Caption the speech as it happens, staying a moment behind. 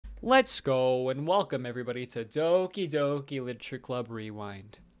Let's go and welcome everybody to Doki Doki Literature Club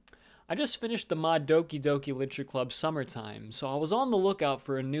Rewind. I just finished the mod Doki Doki Literature Club Summertime, so I was on the lookout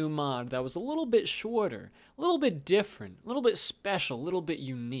for a new mod that was a little bit shorter, a little bit different, a little bit special, a little bit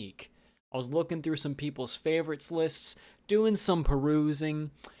unique. I was looking through some people's favorites lists, doing some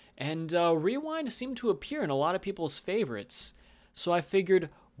perusing, and Rewind seemed to appear in a lot of people's favorites. So I figured,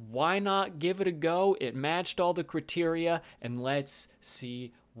 why not give it a go? It matched all the criteria, and let's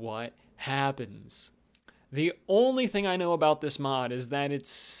see what happens. The only thing I know about this mod is that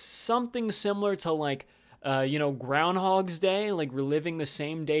it's something similar to like, Groundhog's Day, like reliving the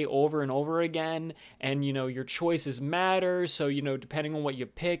same day over and over again, and your choices matter, so depending on what you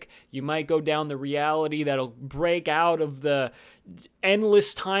pick, you might go down the reality that'll break out of the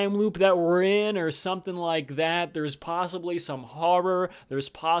endless time loop that we're in, or something like that. There's possibly some horror, there's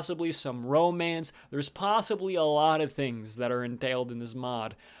possibly some romance, there's possibly a lot of things that are entailed in this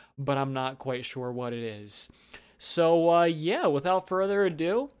mod, but I'm not quite sure what it is. So yeah, without further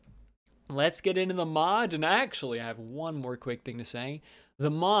ado, let's get into the mod. And actually, I have one more quick thing to say.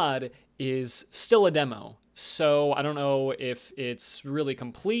 The mod is still a demo, so I don't know if it's really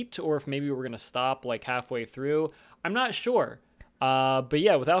complete or if maybe we're gonna stop like halfway through. I'm not sure. But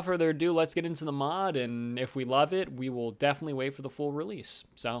yeah, without further ado, let's get into the mod, and if we love it, we will definitely wait for the full release.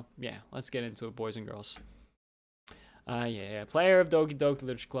 So yeah, let's get into it, boys and girls. Yeah, player of Doki Doki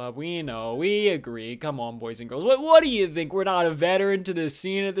Literature Club, we know, we agree. Come on, boys and girls. What do you think? We're not a veteran to the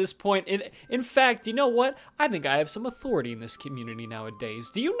scene at this point. In fact, you know what? I think I have some authority in this community nowadays.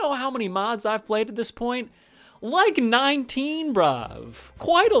 Do you know how many mods I've played at this point? Like 19, bruv.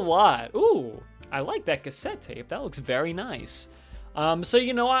 Quite a lot. Ooh, I like that cassette tape. That looks very nice. So,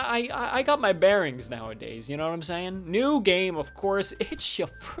 I got my bearings nowadays, you know what I'm saying? New game, of course, it's your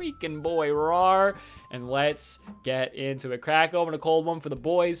freaking boy, Rar, and let's get into it. Crack open a cold one for the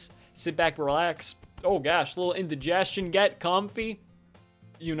boys, sit back, relax. Oh gosh, little indigestion, get comfy.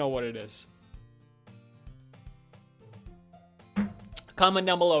 You know what it is. Comment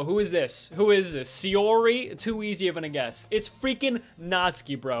down below, who is this? Who is this? Siori? Too easy of a guess. It's freaking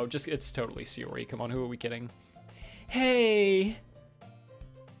Natsuki, bro. It's totally Siori. Come on, who are we kidding? Hey.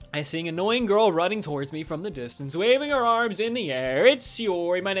 I see an annoying girl running towards me from the distance, waving her arms in the air. It's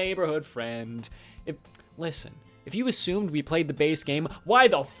Siori, my neighborhood friend. Listen, if you assumed we played the base game, why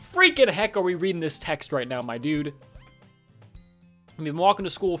the freaking heck are we reading this text right now, my dude? I've been walking to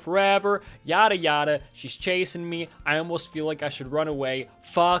school forever, yada yada. She's chasing me. I almost feel like I should run away.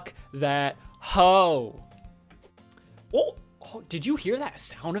 Fuck that hoe. Oh, did you hear that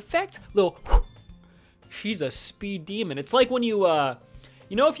sound effect? Little, she's a speed demon. It's like when you,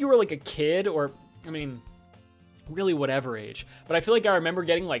 if you were like a kid, or, I mean, really whatever age, but I feel like I remember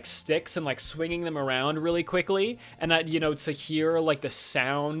getting like sticks and like swinging them around really quickly, and that, to hear like the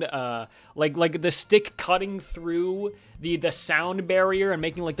sound, like the stick cutting through the sound barrier and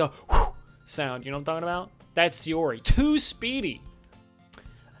making like the sound, you know what I'm talking about? That's Siori. Too speedy.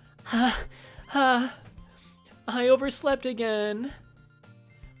 I overslept again,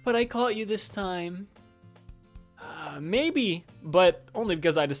 but I caught you this time. Maybe, but only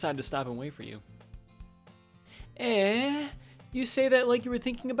because I decided to stop and wait for you. You say that like you were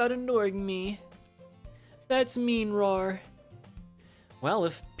thinking about ignoring me. That's mean, Rar. Well,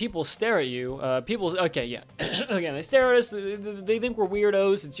 if people stare at you, okay, yeah. Again, they stare at us, they think we're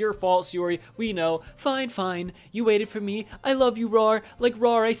weirdos, it's your fault, Siori, we know. Fine, fine, you waited for me, I love you, Rar. Like,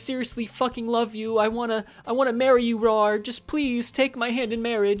 Rar, I seriously fucking love you, I wanna marry you, Rar. Just please, take my hand in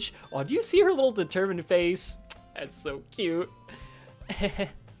marriage. Oh, do you see her little determined face? That's so cute.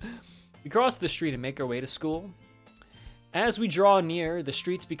 We cross the street and make our way to school. As we draw near, the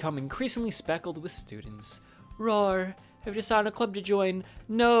streets become increasingly speckled with students. Rar, have you decided a club to join?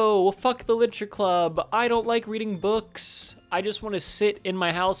 No, fuck the literature club. I don't like reading books. I just want to sit in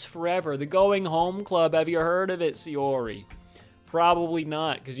my house forever. The going home club, have you heard of it, Siori? Probably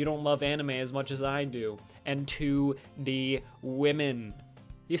not, because you don't love anime as much as I do. And 2D women.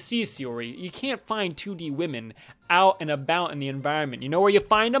 You see, Siori, you can't find 2D women out and about in the environment. You know where you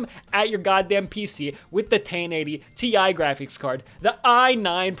find them? At your goddamn PC with the 1080 Ti graphics card, the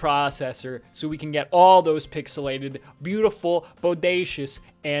i9 processor, so we can get all those pixelated, beautiful, bodacious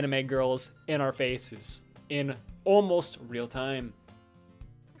anime girls in our faces in almost real time.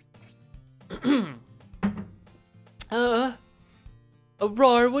 Rar,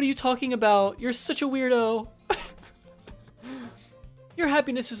 what are you talking about? You're such a weirdo. Your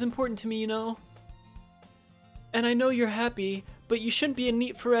happiness is important to me, you know. And I know you're happy, but you shouldn't be a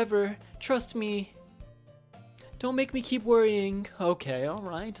NEET forever. Trust me. Don't make me keep worrying. Okay,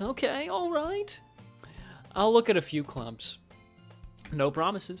 alright, okay, alright. I'll look at a few clubs. No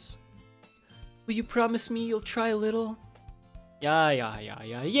promises. Will you promise me you'll try a little? Yeah,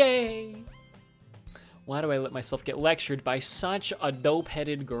 yay! Why do I let myself get lectured by such a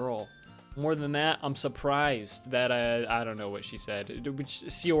dope-headed girl? More than that, I'm surprised that, I don't know what she said.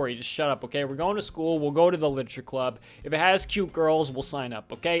 Sayori, just shut up, okay? We're going to school, we'll go to the literature club. If it has cute girls, we'll sign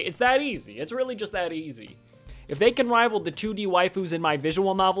up, okay? It's that easy. It's really just that easy. If they can rival the 2D waifus in my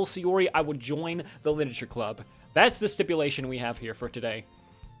visual novel, Sayori, I would join the literature club. That's the stipulation we have here for today.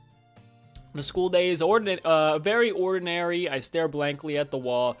 The school day is very ordinary. I stare blankly at the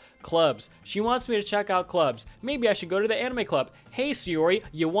wall. Clubs. She wants me to check out clubs. Maybe I should go to the anime club. Hey, Sayori,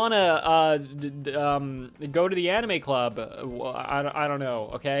 you wanna go to the anime club? I don't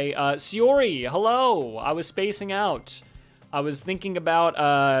know, okay? Sayori, hello. I was spacing out. I was thinking about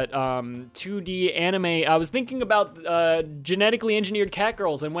 2D anime. I was thinking about genetically engineered cat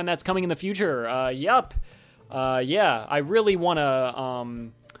girls and when that's coming in the future. Yup. Yeah, I really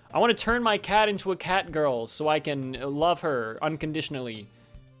wanna I want to turn my cat into a cat girl so I can love her unconditionally.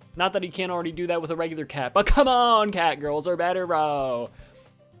 Not that he can't already do that with a regular cat, but come on, cat girls are better, bro.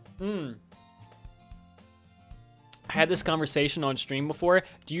 I had this conversation on stream before.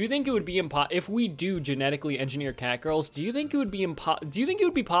 Do you think it would be if we do genetically engineer cat girls, do you think it would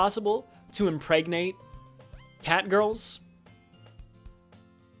be possible to impregnate cat girls?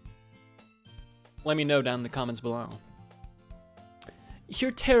 Let me know down in the comments below.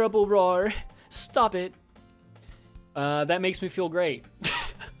 You're terrible, Roar. Stop it. That makes me feel great.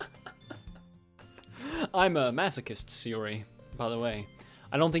 I'm a masochist, Sayori, by the way.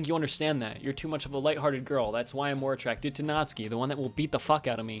 I don't think you understand that. You're too much of a lighthearted girl. That's why I'm more attracted to Natsuki, the one that will beat the fuck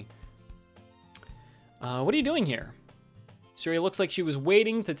out of me. What are you doing here? Sayori looks like she was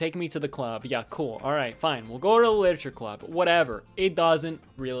waiting to take me to the club. Yeah, cool. All right, fine. We'll go to the literature club. Whatever. It doesn't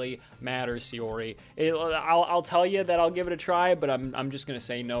really matter, Sayori. I'll tell you that I'll give it a try, but I'm just gonna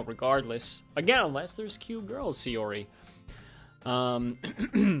say no regardless. Again, unless there's cute girls, Sayori.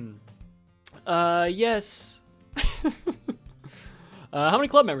 Yes. How many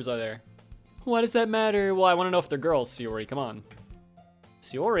club members are there? Why does that matter? Well, I want to know if they're girls, Sayori. Come on.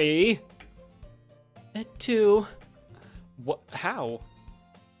 Sayori. At 2. What? How?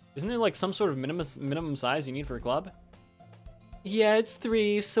 Isn't there like some sort of minimum size you need for a club? Yeah, it's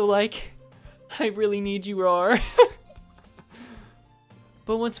 3, so like, I really need you, Roar.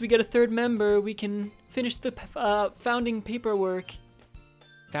 But once we get a 3rd member, we can finish the founding paperwork.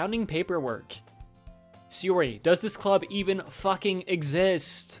 Founding paperwork. Sayori, does this club even fucking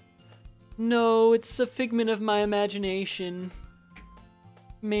exist? No, it's a figment of my imagination.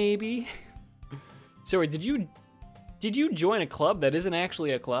 Maybe. Sayori, did you join a club that isn't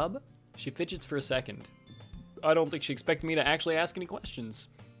actually a club? She fidgets for a second. I don't think she expected me to actually ask any questions.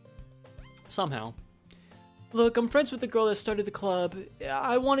 Somehow. Look, I'm friends with the girl that started the club.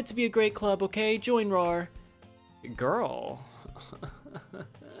 I want it to be a great club, okay? Join Roar. Girl.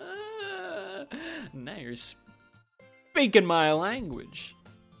 Now you're speaking my language.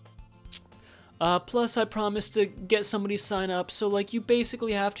 Plus I promised to get somebody to sign up, so like you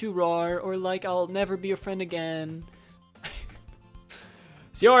basically have to, Roar, or like I'll never be a friend again.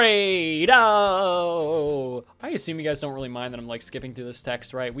 Sayori, no! I assume you guys don't really mind that I'm like skipping through this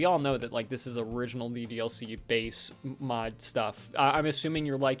text, right? We all know that like this is original DDLC base mod stuff. I'm assuming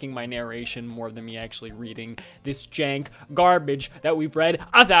you're liking my narration more than me actually reading this jank garbage that we've read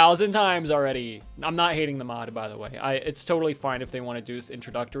 1,000 times already. I'm not hating the mod, by the way. It's totally fine if they want to do this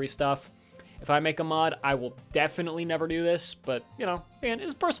introductory stuff. If I make a mod, I will definitely never do this, but you know, again,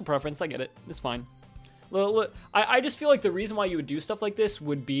 it's personal preference. I get it. It's fine. Look, I just feel like the reason why you would do stuff like this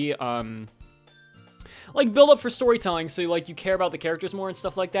would be, like, build up for storytelling, so, like, you care about the characters more and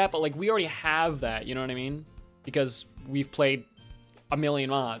stuff like that, but, like, we already have that, you know what I mean? Because we've played a million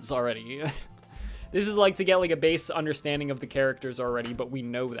mods already. This is, like, to get, like, a base understanding of the characters already, but we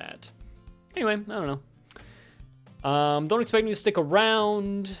know that. Anyway, I don't know. Don't expect me to stick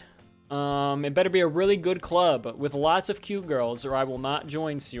around. It better be a really good club with lots of cute girls or I will not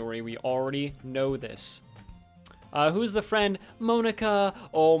join, Sayori. We already know this. Who's the friend? Monica.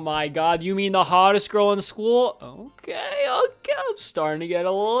 Oh my god, you mean the hottest girl in school? Okay, I'm starting to get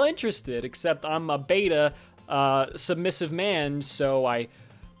a little interested, except I'm a beta, submissive man, so I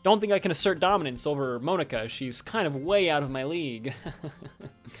don't think I can assert dominance over Monica. She's kind of way out of my league.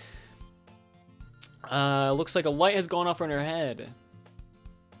 Looks like a light has gone off in her head.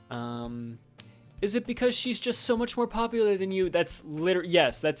 Is it because she's just so much more popular than you? That's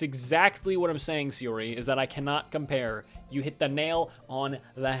yes, that's exactly what I'm saying, Sayori, is that I cannot compare. You hit the nail on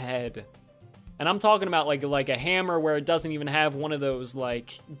the head. And I'm talking about like a hammer where it doesn't even have one of those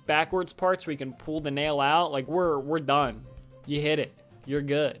like backwards parts where you can pull the nail out. Like we're done. You hit it. You're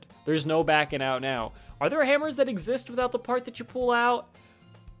good. There's no backing out now. Are there hammers that exist without the part that you pull out?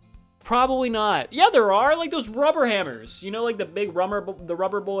 Probably not. Yeah, there are, like those rubber hammers. You know, like the big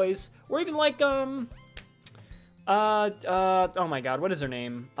rubber boys, or even like oh my God, what is her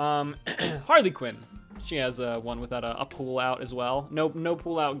name? Harley Quinn. She has one without a pull out as well. No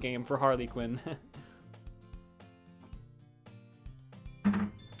pull out game for Harley Quinn.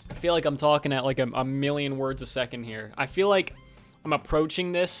 I feel like I'm talking at like a million words a second here. I feel like I'm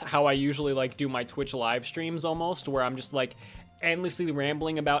approaching this how I usually like do my Twitch live streams almost, where I'm just like endlessly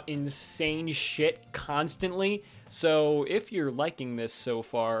rambling about insane shit constantly. So if you're liking this so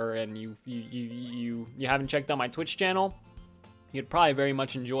far and you haven't checked out my Twitch channel, you'd probably very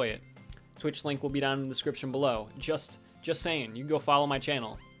much enjoy it. Twitch link will be down in the description below. Just saying, you can go follow my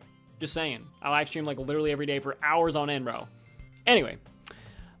channel. Just saying. I live stream like literally every day for hours on end, bro. Anyway,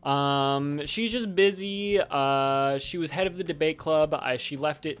 she's just busy. She was head of the debate club. She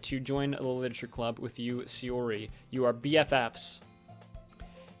left it to join the literature club with you, Sayori. You are BFFs.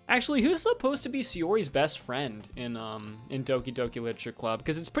 Actually, who's supposed to be Sayori's best friend in Doki Doki Literature Club?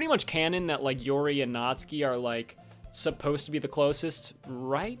 Because it's pretty much canon that like Yori and Natsuki are like supposed to be the closest,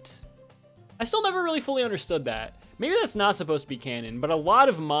 right? I still never really fully understood that. Maybe that's not supposed to be canon, but a lot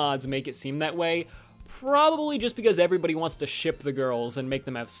of mods make it seem that way. Probably just because everybody wants to ship the girls and make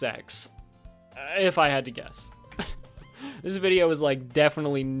them have sex. If I had to guess. This video is like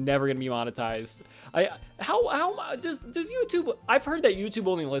definitely never gonna be monetized. How does YouTube? I've heard that YouTube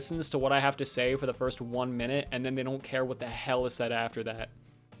only listens to what I have to say for the first 1 minute, and then they don't care what the hell is said after that.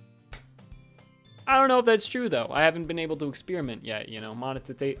 I don't know if that's true though. I haven't been able to experiment yet. You know,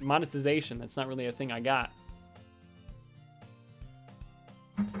 monetization. That's not really a thing I got.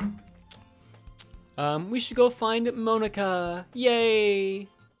 We should go find Monica. Yay!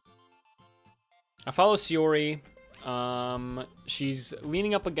 I follow Sayori. She's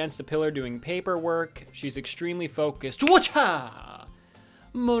leaning up against a pillar doing paperwork. She's extremely focused. Whatcha!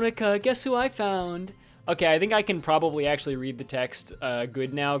 Monica, guess who I found? Okay, I think I can probably actually read the text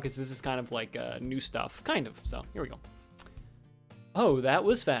good now, because this is kind of like new stuff. Kind of, so here we go. Oh, that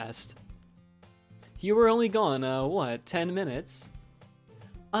was fast. You were only gone, what, 10 minutes?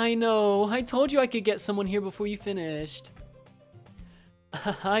 I know, I told you I could get someone here before you finished.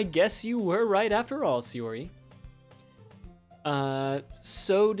 I guess you were right after all, Sayori.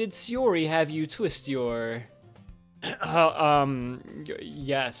 So did Sayori have you twist your...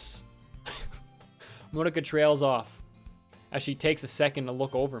 yes. Monica trails off as she takes a second to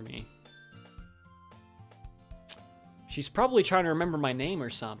look over me. She's probably trying to remember my name or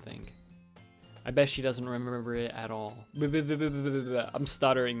something. I bet she doesn't remember it at all. I'm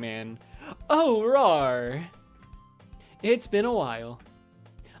stuttering, man. Oh, rar. It's been a while.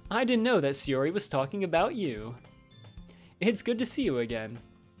 I didn't know that Sayori was talking about you. It's good to see you again.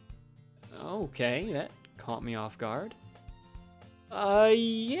 Okay, that caught me off guard.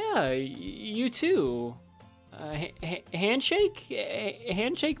 Yeah, you too. Handshake?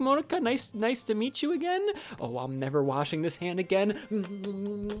 Handshake, Monica? Nice to meet you again. Oh, I'm never washing this hand again.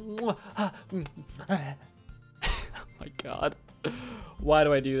 Oh my God. Why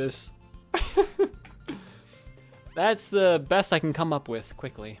do I do this? That's the best I can come up with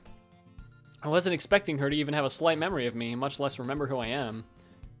quickly. I wasn't expecting her to even have a slight memory of me, much less remember who I am.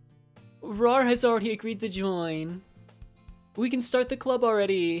 Rar has already agreed to join. We can start the club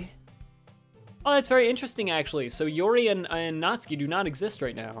already. Oh, that's very interesting, actually. So Yori and Natsuki do not exist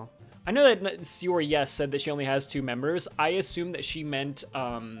right now. I know that Sayori, yes, said that she only has 2 members. I assumed that she meant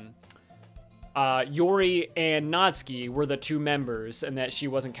Yori and Natsuki were the 2 members and that she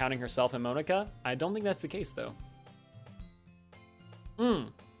wasn't counting herself and Monica. I don't think that's the case, though.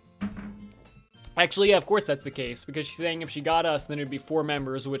 Actually, yeah, of course that's the case, because she's saying if she got us, then it'd be 4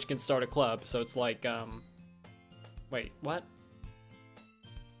 members, which can start a club. So it's like, wait, what?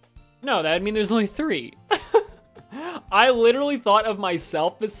 No, that'd mean there's only 3. I literally thought of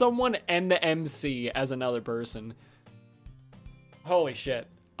myself as someone and the MC as another person. Holy shit.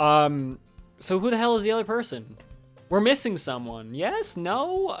 So who the hell is the other person? We're missing someone. Yes?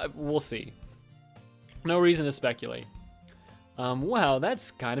 No? We'll see. No reason to speculate. Wow,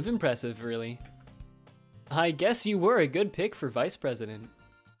 that's kind of impressive, really. I guess you were a good pick for vice president.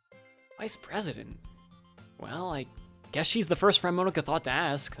 Vice president? Well, I guess she's the first friend Monica thought to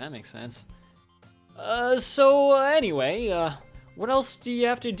ask. That makes sense. Anyway, what else do you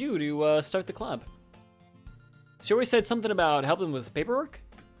have to do to start the club? She always said something about helping with paperwork?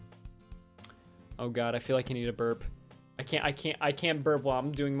 Oh God, I feel like I need a burp. I can't burp while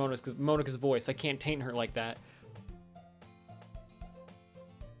I'm doing Monica's voice. I can't taint her like that.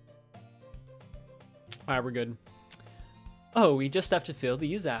 All right, we're good. Oh, we just have to fill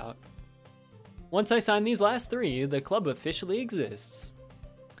these out. Once I sign these last 3, the club officially exists.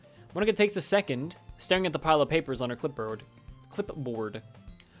 Monica takes a second, staring at the pile of papers on her clipboard.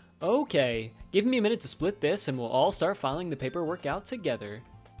 Okay, give me a minute to split this and we'll all start filing the paperwork out together.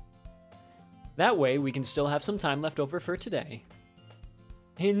 That way we can still have some time left over for today.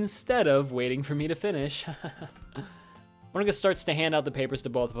 Instead of waiting for me to finish. Monica starts to hand out the papers to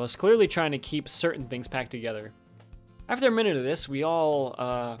both of us, clearly trying to keep certain things packed together. After a minute of this, we've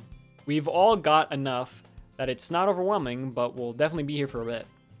all got enough that it's not overwhelming, but we'll definitely be here for a bit.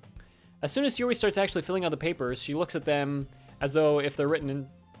 As soon as Yuri starts actually filling out the papers, she looks at them as though if they're written in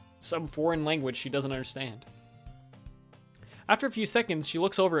some foreign language she doesn't understand. After a few seconds, she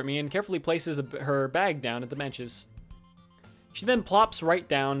looks over at me and carefully places her bag down at the benches. She then plops right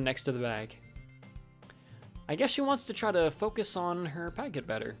down next to the bag. I guess she wants to try to focus on her packet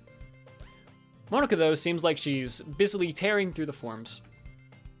better. Monica, though, seems like she's busily tearing through the forms.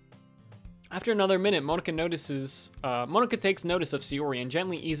 After another minute, Monica takes notice of Sayori and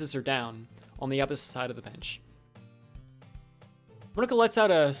gently eases her down on the opposite side of the bench. Monica lets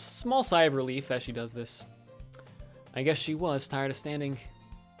out a small sigh of relief as she does this. I guess she was tired of standing.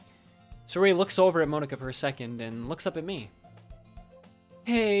 Sayori looks over at Monica for a second and looks up at me.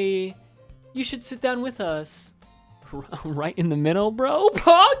 Hey, you should sit down with us. Right in the middle, bro?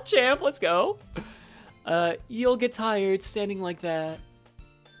 Oh, champ, let's go. You'll get tired standing like that.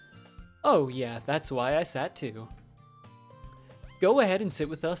 Oh, yeah, that's why I sat too. Go ahead and sit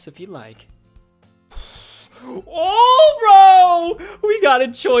with us if you like. Oh, bro! We got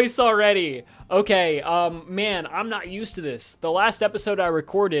a choice already. Okay, man, I'm not used to this. The last episode I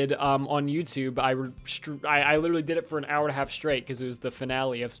recorded on YouTube, I literally did it for an hour and a half straight because it was the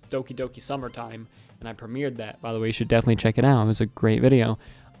finale of Doki Doki Summertime, and I premiered that. By the way, you should definitely check it out. It was a great video.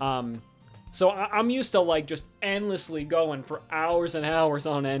 So I'm used to like just endlessly going for hours and hours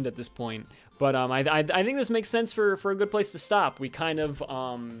on end at this point. But I think this makes sense for a good place to stop. We kind of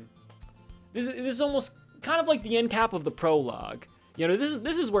this is almost kind of like the end cap of the prologue. You know,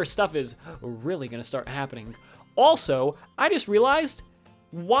 this is where stuff is really gonna start happening. Also, I just realized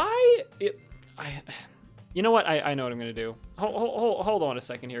you know what? I know what I'm gonna do. Hold on a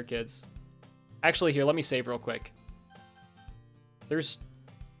second here, kids. Actually, here, let me save real quick. There's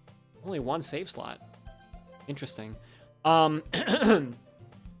only one save slot. Interesting. 1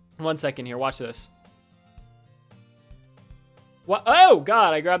 second here. Watch this. What? Oh,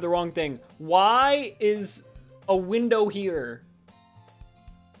 God, I grabbed the wrong thing. Why is a window here?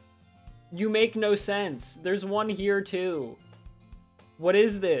 You make no sense. There's one here, too. What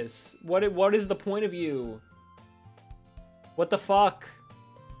is this? What is the point of you? What the fuck?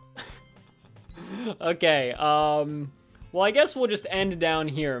 Okay, well, I guess we'll just end down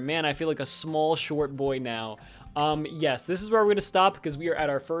here. Man, I feel like a small, short boy now. Yes, this is where we're going to stop because we are at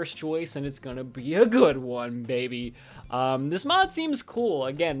our first choice, and it's going to be a good one, baby. This mod seems cool.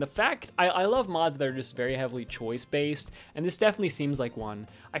 Again, the fact... I love mods that are just very heavily choice-based, and this definitely seems like one.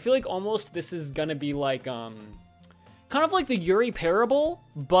 I feel like almost this is going to be like, kind of like the Yuri Parable,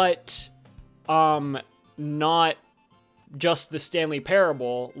 but, not just the Stanley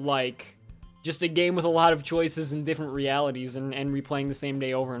Parable, like... just a game with a lot of choices and different realities and replaying the same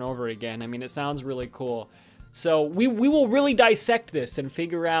day over and over again. I mean, it sounds really cool. So we will really dissect this and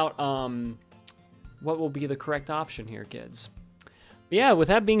figure out what will be the correct option here, kids. But yeah, with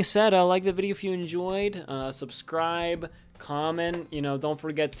that being said, like the video if you enjoyed. Subscribe, comment. You know, don't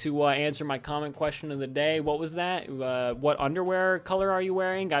forget to answer my comment question of the day. What was that? What underwear color are you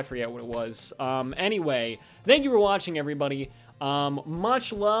wearing? I forget what it was. Anyway, thank you for watching, everybody.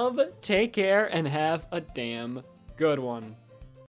 Much love, take care, and have a damn good one.